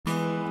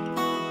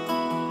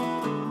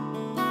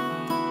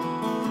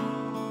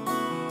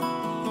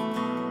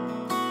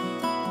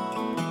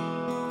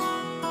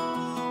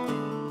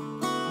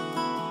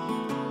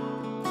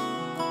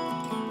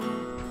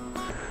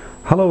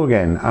Hello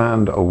again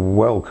and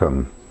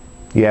welcome.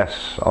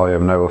 Yes, I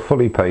am now a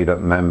fully paid up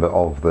member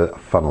of the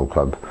Funnel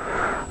Club,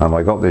 and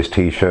I got this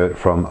t-shirt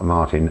from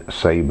Martin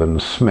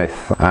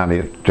Saban-Smith, and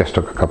it just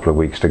took a couple of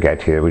weeks to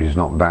get here, which is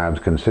not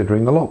bad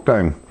considering the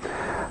lockdown.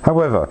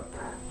 However,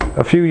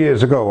 a few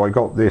years ago I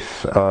got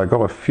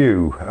a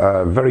few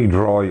very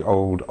dry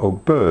old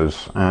oak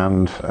burrs,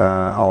 and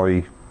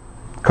I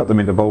cut them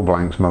into bowl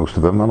blanks, most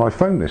of them, and I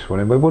found this one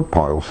in my wood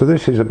pile. So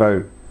this is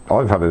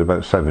I've had it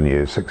about 7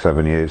 years,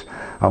 7 years,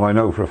 and I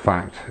know for a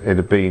fact it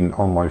had been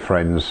on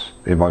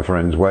in my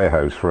friend's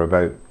warehouse for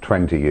about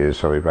 20 years,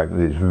 so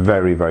it's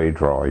very, very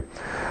dry.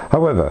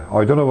 However,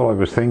 I don't know what I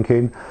was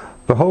thinking.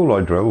 The hole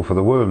I drilled for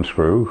the worm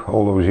screw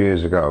all those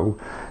years ago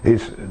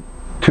is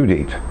too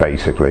deep,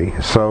 basically.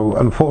 So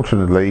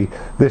unfortunately,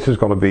 this has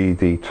got to be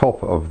the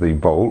top of the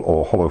bowl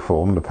or hollow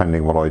form,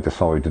 depending what I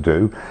decide to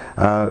do.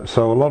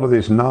 So a lot of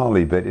this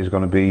gnarly bit is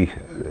going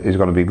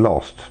to be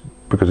lost,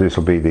 because this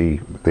will be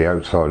the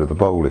outside of the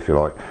bowl, if you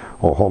like,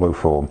 or hollow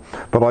form.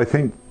 But I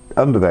think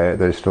under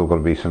there's still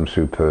going to be some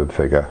superb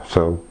figure.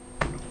 So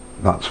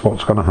that's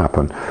what's going to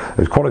happen.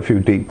 There's quite a few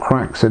deep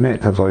cracks in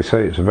it. As I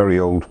say, it's a very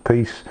old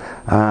piece,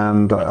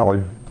 and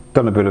I've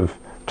done a bit of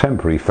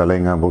temporary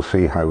filling, and we'll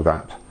see how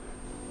that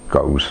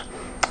goes.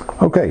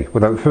 Okay,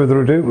 without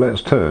further ado,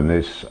 let's turn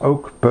this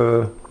oak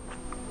burr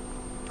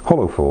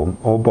hollow form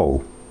or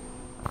bowl.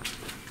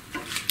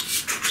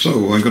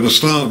 So I'm going to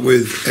start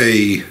with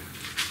a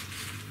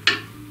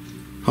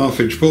 1/2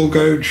 inch ball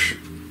gouge,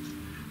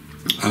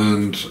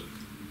 and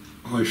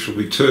I shall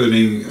be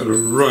turning at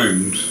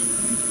around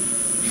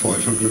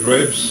 500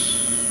 revs,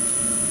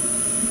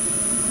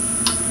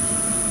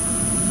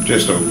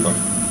 just over.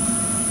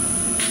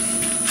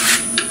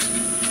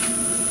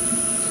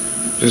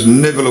 Just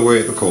nibble away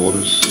at the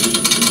corners,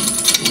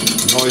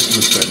 nice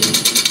and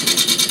steady.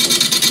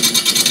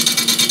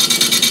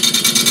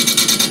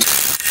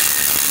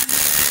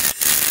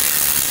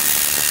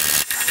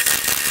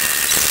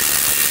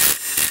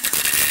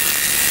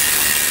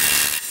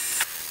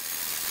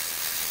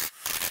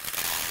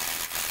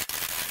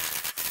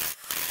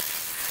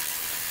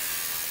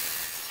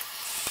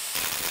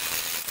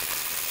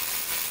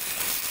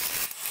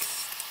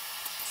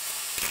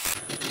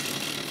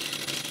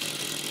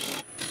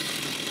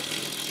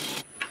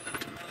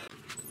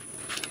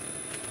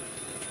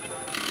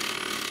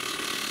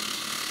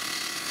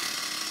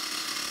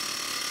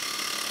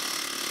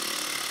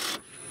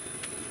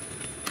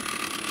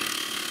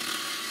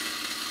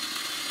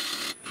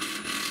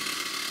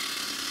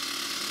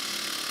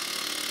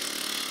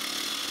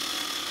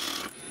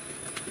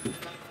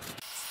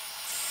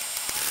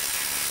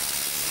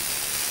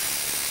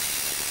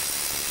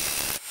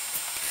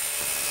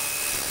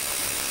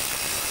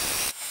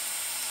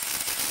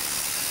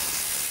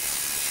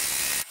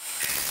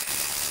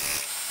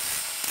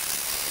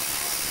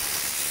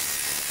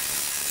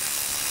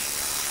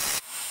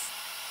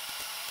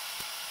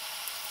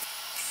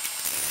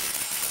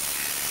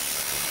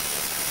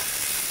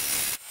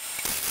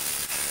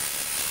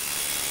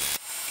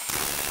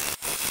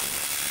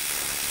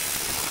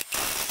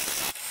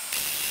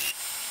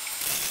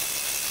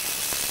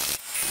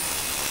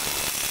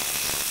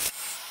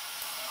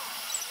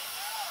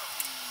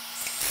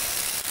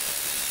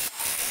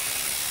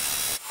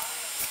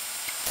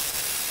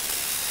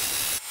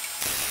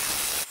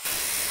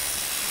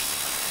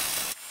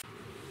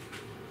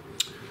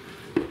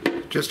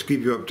 Just to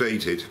keep you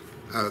updated,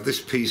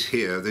 this piece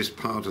here, this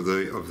part of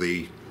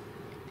the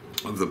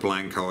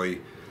blank, I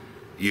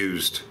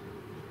used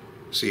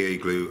CA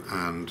glue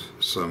and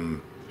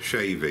some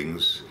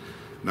shavings.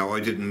 Now,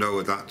 I didn't know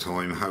at that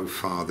time how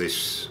far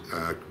this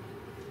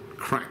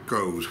crack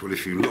goes. Well,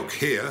 if you look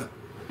here,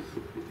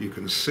 you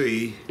can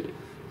see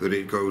that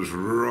it goes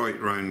right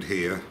round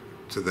here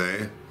to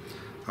there.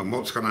 And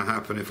what's going to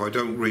happen if I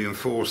don't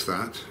reinforce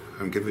that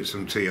and give it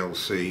some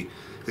TLC,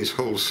 this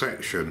whole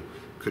section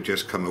could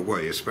just come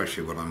away,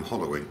 especially when I'm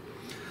hollowing.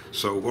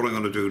 So what I'm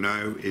going to do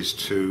now is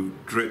to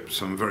drip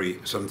some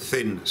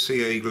thin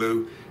CA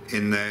glue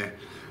in there,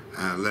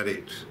 let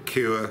it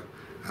cure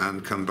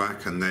and come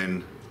back, and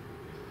then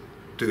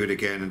do it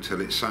again until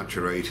it's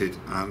saturated,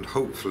 and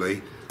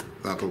hopefully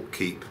that'll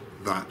keep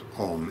that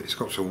on. It's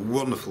got a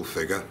wonderful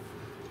figure,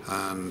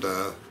 and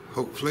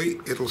hopefully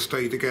it'll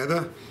stay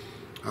together.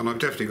 And I'm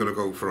definitely going to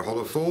go for a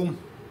hollow form,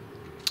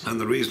 and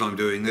the reason I'm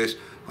doing this,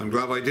 I'm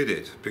glad I did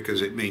it,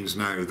 because it means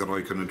now that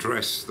I can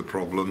address the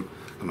problem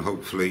and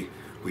hopefully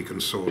we can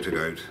sort it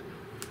out.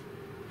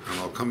 And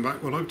I'll come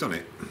back when I've done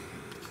it.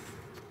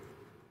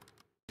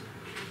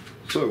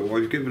 So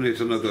I've given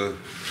it another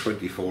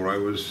 24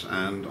 hours,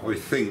 and I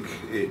think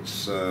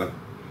it's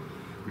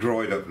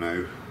dried up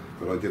now,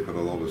 but I did put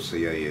a lot of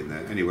CA in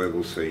there. Anyway,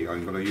 we'll see.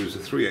 I'm going to use a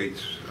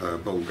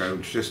 3/8 bowl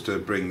gouge just to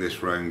bring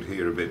this round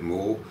here a bit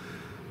more,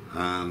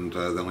 and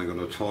then I'm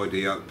going to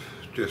tidy up,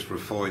 just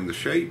refine the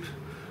shape.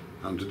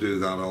 And to do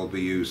that, I'll be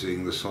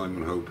using the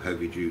Simon Hope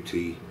Heavy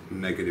Duty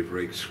Negative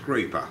Rake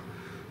Scraper,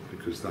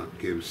 because that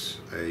gives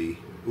a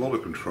lot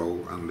of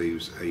control and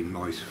leaves a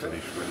nice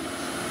finish.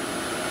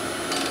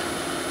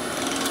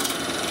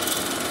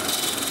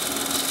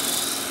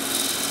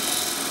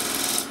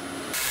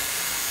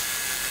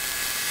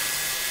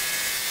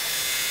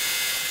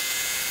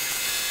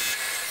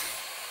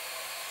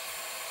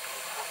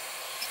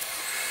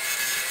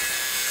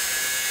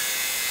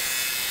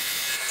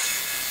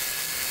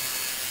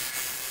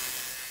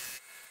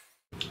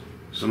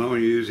 So now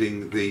I'm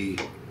using the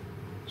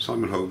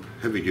Simon Hope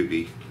heavy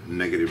duty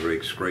negative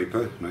rake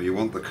scraper. Now you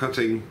want the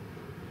cutting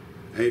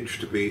edge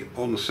to be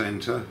on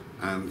centre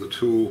and the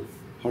tool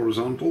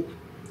horizontal,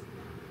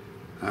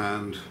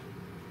 and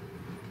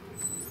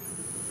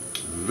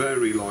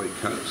very light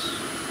cuts.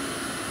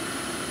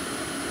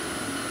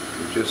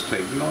 You just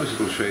take nice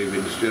little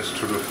shavings just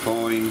to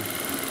refine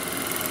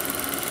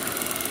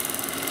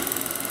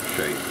the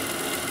shape.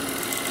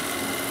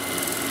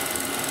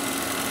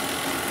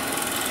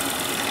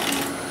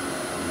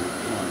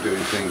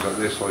 Doing things like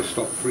this, I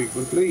stop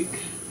frequently.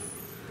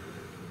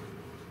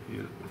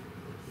 Yeah,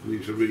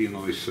 leaves a really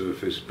nice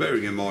surface.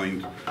 Bearing in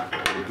mind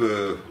a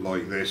burr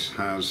like this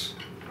has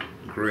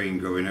grain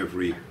going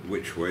every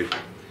which way.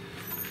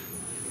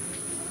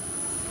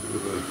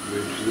 With a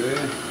ridge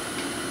there.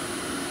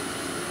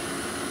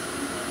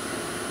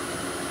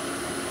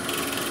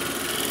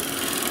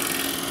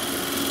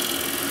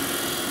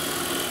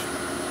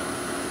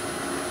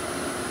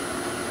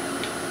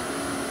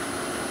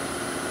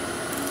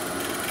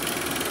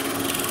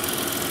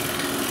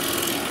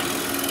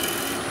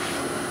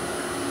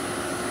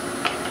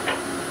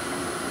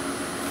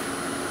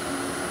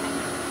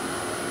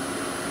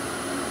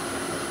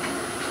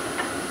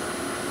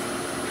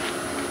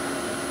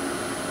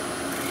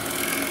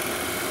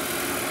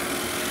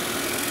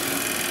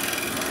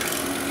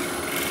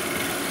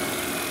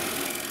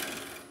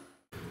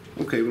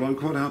 Okay, well I'm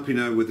quite happy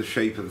now with the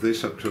shape of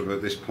this up to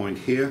about this point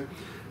here,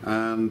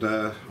 and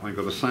I've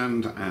got to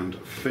sand and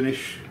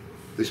finish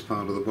this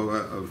part of the boa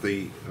of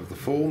the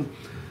form.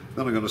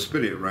 Then I'm going to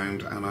spin it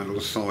around and I'll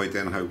decide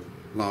then how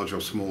large or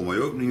small my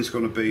opening is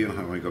going to be and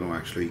how I'm going to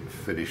actually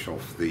finish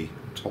off the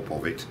top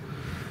of it.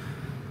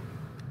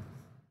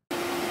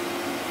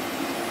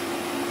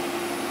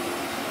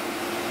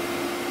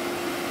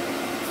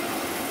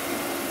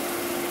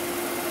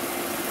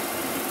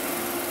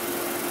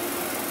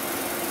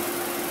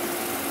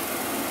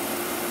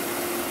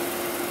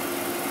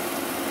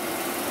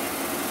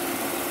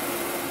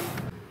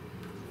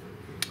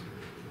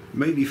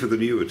 Mainly for the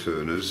newer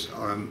turners,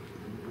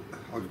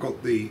 I've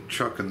got the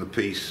chuck and the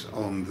piece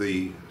on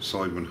the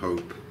Simon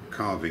Hope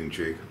carving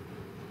jig,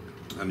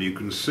 and you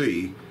can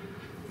see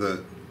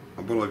that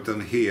what I've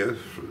done here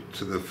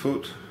to the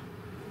foot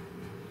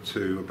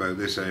to about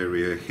this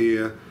area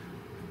here,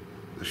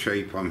 the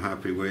shape I'm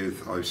happy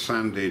with. I've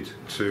sanded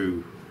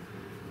to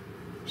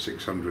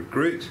 600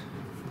 grit.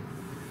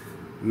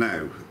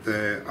 Now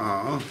there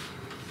are,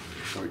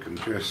 if I can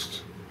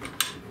just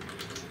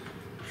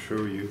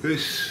show you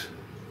this,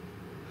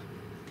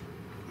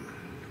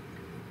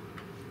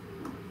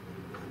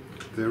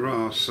 there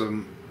are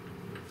some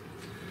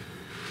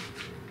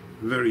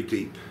very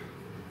deep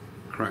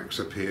cracks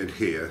appeared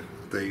here.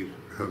 They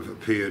have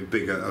appeared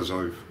bigger as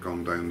I've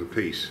gone down the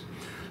piece.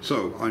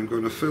 So I'm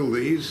going to fill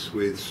these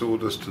with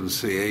sawdust and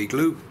CA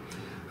glue,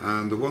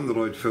 and the one that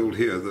I'd filled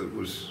here that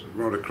was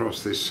right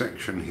across this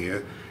section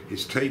here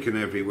is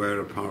taken everywhere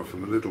apart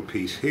from a little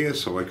piece here,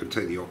 so I could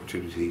take the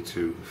opportunity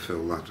to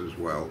fill that as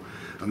well.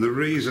 And the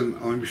reason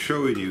I'm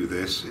showing you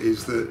this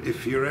is that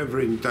if you're ever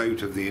in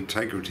doubt of the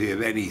integrity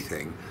of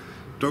anything,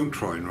 don't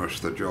try and rush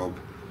the job.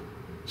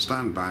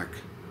 Stand back,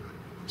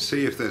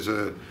 see if there's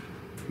a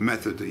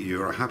method that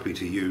you're happy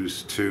to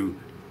use to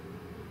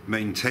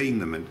maintain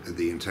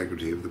the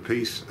integrity of the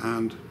piece,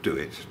 and do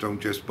it. Don't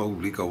just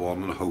boldly go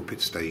on and hope it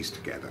stays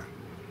together.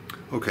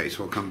 Okay,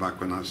 so I'll come back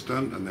when that's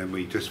done, and then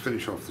we just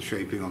finish off the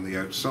shaping on the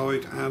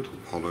outside and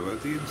hollow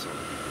out the inside.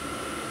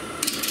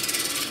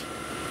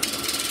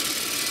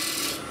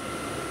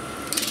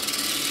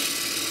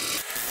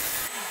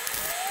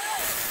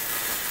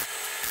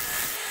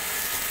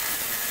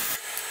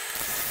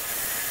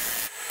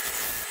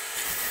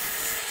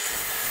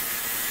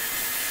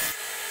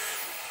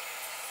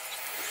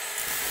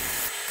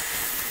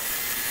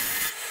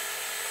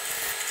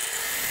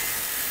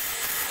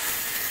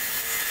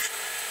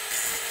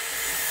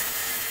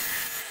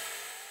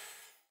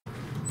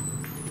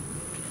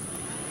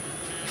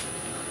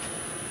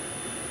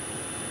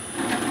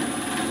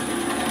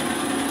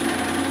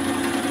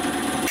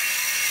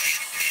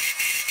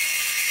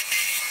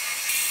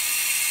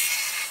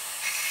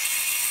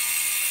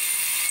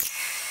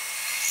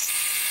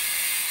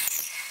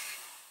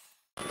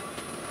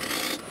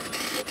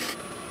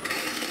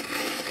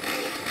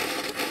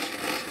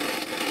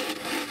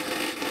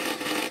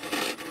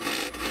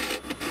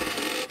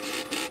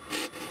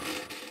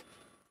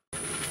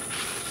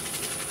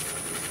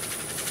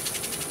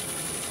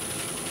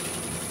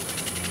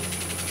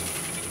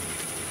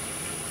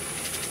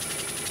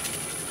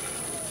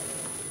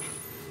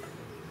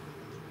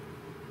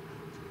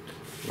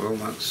 Well,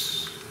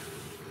 that's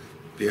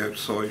the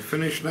outside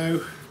finish now.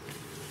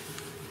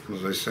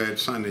 As I said,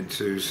 sanded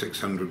to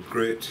 600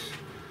 grit.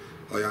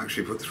 I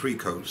actually put 3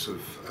 coats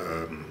of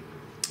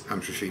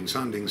Hampshire Sheen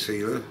sanding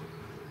sealer,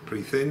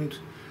 pre-thinned,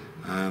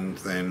 and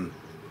then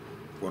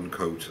 1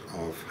 coat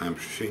of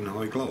Hampshire Sheen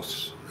high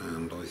gloss,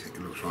 and I think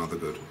it looks rather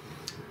good.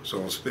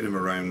 So I'll spin him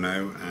around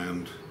now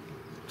and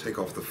take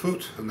off the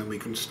foot, and then we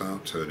can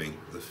start turning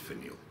the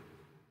finial.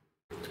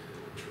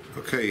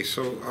 Okay,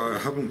 so I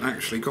haven't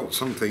actually got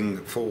something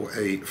for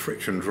a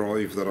friction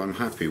drive that I'm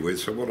happy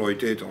with, so what I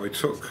did, I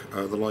took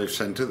the live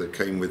centre that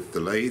came with the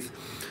lathe,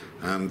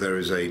 and there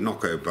is a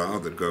knockout bar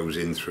that goes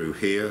in through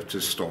here to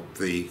stop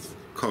the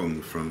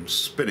cone from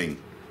spinning.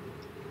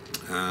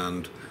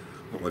 And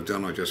what I've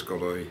done, I just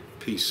got a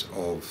piece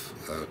of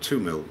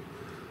 2mm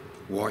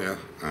wire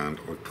and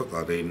I put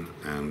that in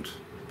and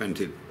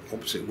bent it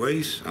opposite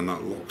ways, and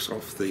that locks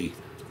off the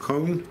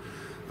cone.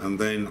 And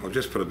then I've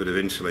just put a bit of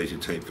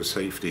insulated tape for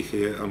safety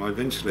here, and I've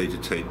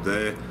insulated tape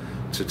there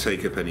to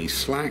take up any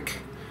slack,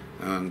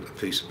 and a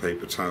piece of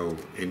paper towel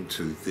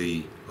into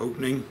the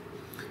opening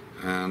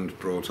and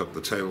brought up the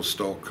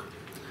tailstock.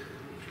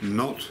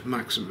 Not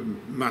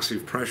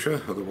massive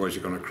pressure, otherwise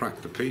you're going to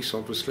crack the piece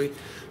obviously,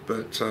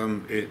 but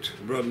it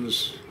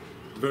runs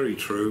very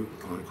true.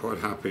 I'm quite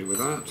happy with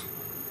that.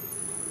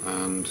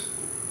 And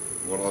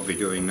what I'll be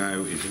doing now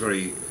is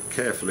very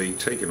carefully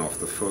taking off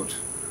the foot,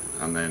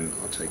 and then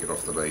I'll take it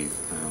off the lathe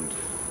and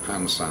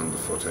hand sand the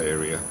foot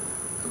area,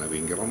 and then we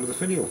can get on with the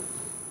finial.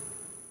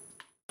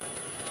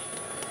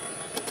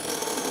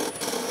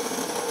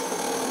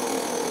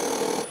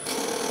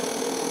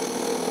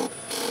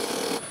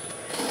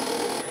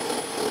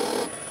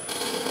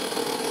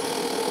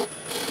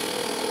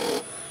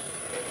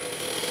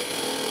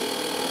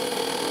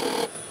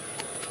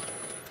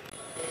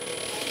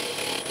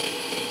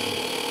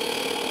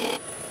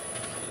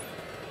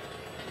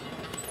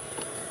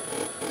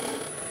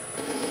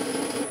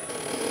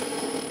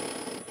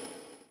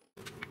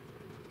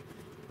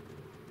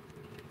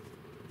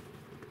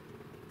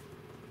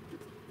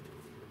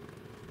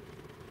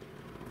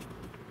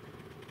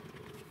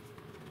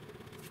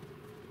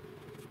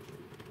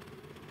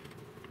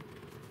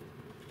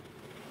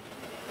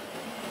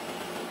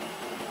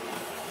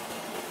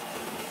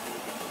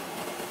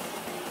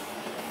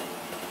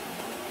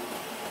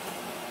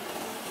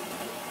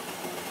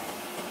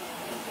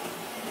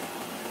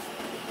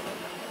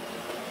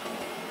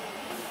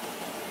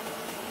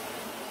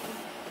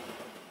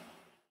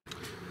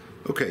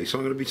 Okay, so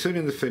I'm going to be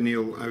turning the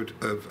finial out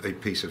of a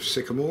piece of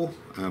Sycamore,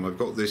 and I've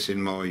got this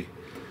in my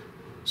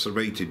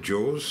serrated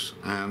jaws,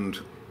 and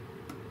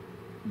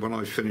when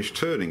I finish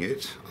turning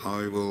it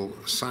I will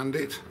sand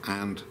it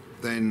and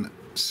then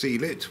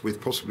seal it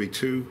with possibly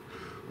 2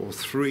 or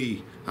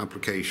 3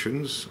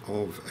 applications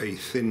of a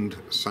thinned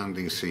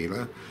sanding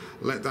sealer.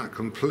 Let that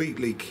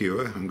completely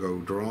cure and go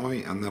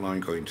dry, and then I'm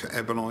going to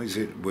ebonize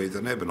it with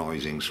an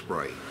ebonising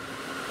spray.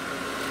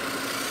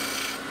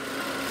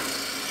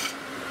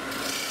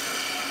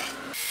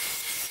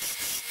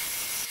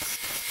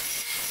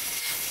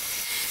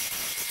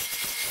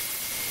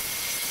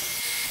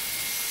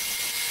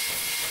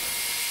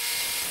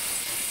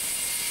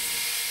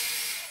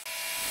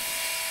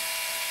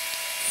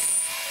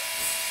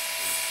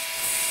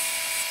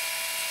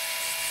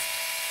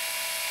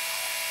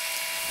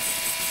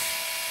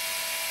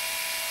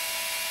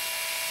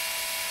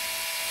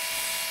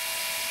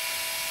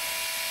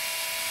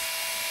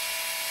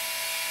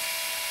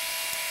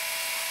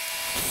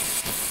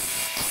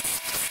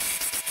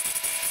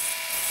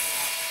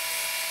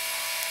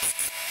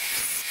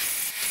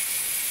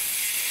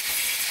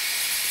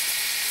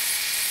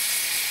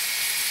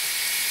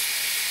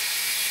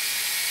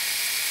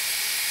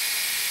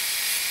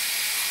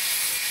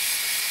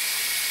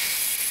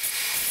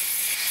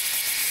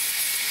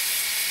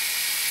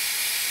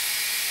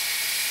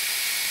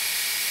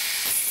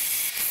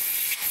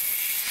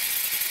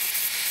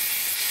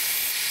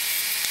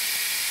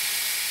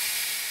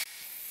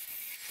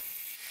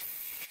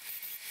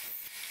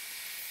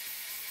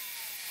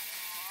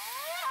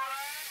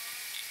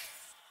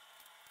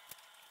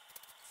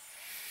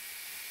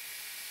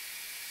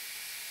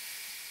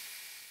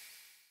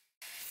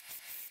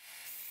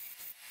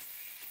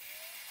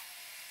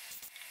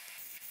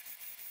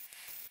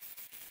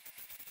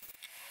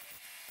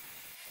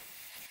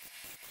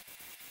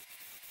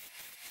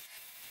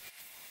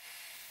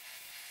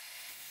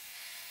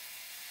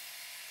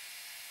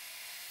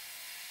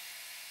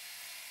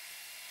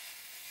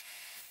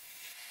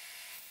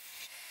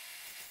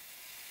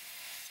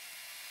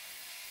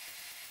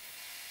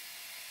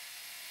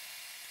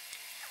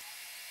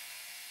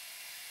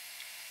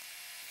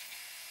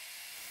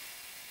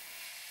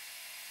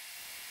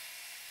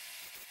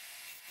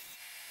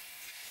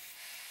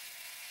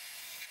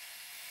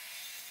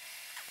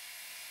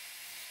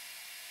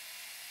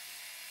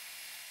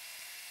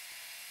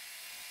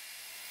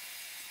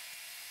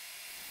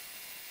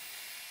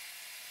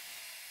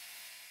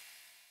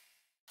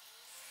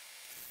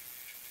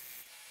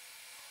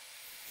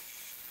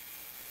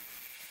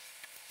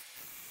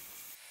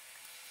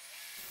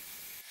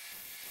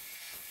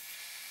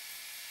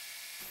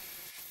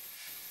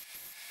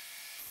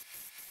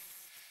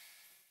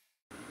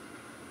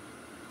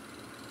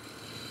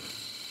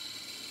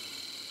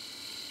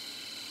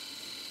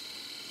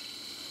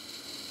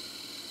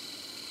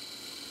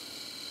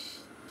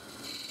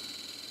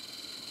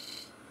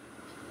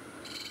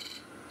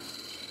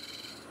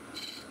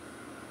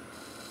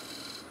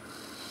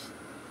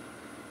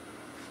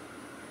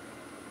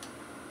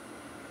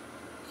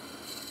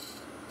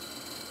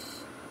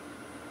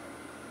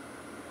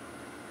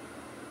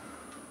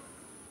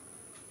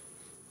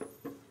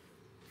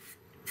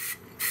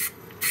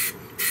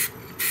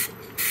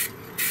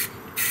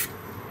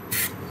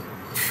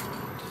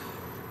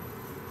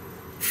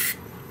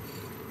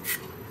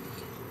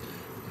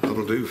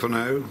 That'll do for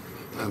now,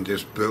 and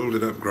just build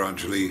it up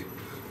gradually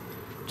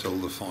till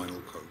the final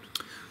coat.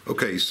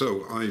 Okay,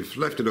 so I've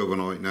left it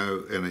overnight now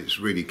and it's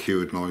really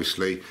cured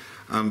nicely,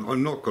 and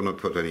I'm not going to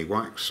put any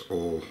wax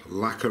or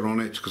lacquer on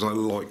it because I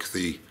like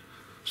the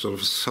sort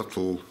of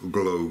subtle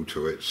glow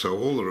to it. So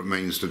all that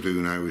remains to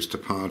do now is to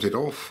part it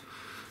off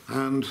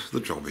and the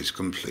job is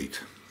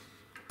complete.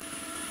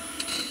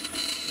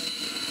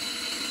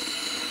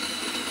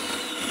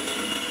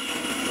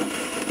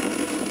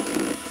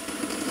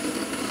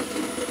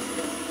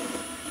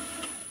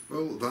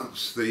 Well,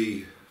 that's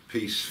the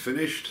piece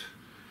finished.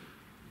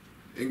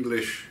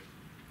 English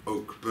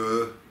oak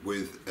burr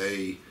with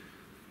a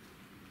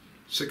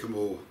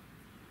Sycamore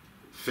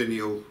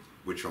Finial,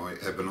 which I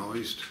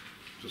ebonised.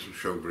 Doesn't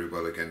show very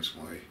well against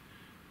my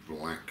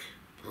black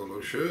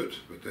polo shirt,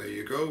 but there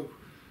you go.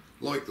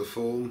 Like the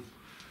form.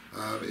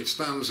 It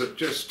stands at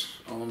just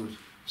on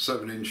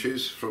 7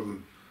 inches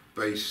from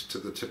base to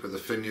the tip of the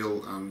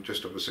finial and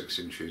just over 6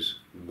 inches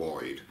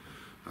wide,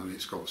 and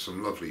it's got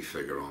some lovely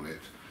figure on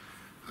it.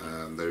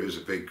 There is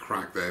a big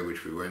crack there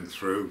which we went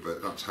through,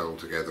 but that's held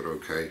together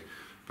okay,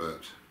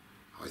 but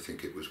I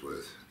think it was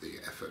worth the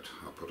effort.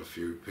 I'll put a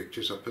few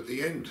pictures up at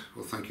the end.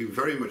 Well, thank you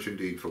very much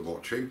indeed for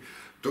watching.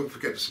 Don't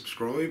forget to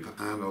subscribe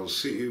and I'll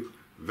see you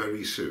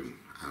very soon,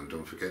 and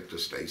don't forget to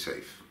stay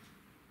safe.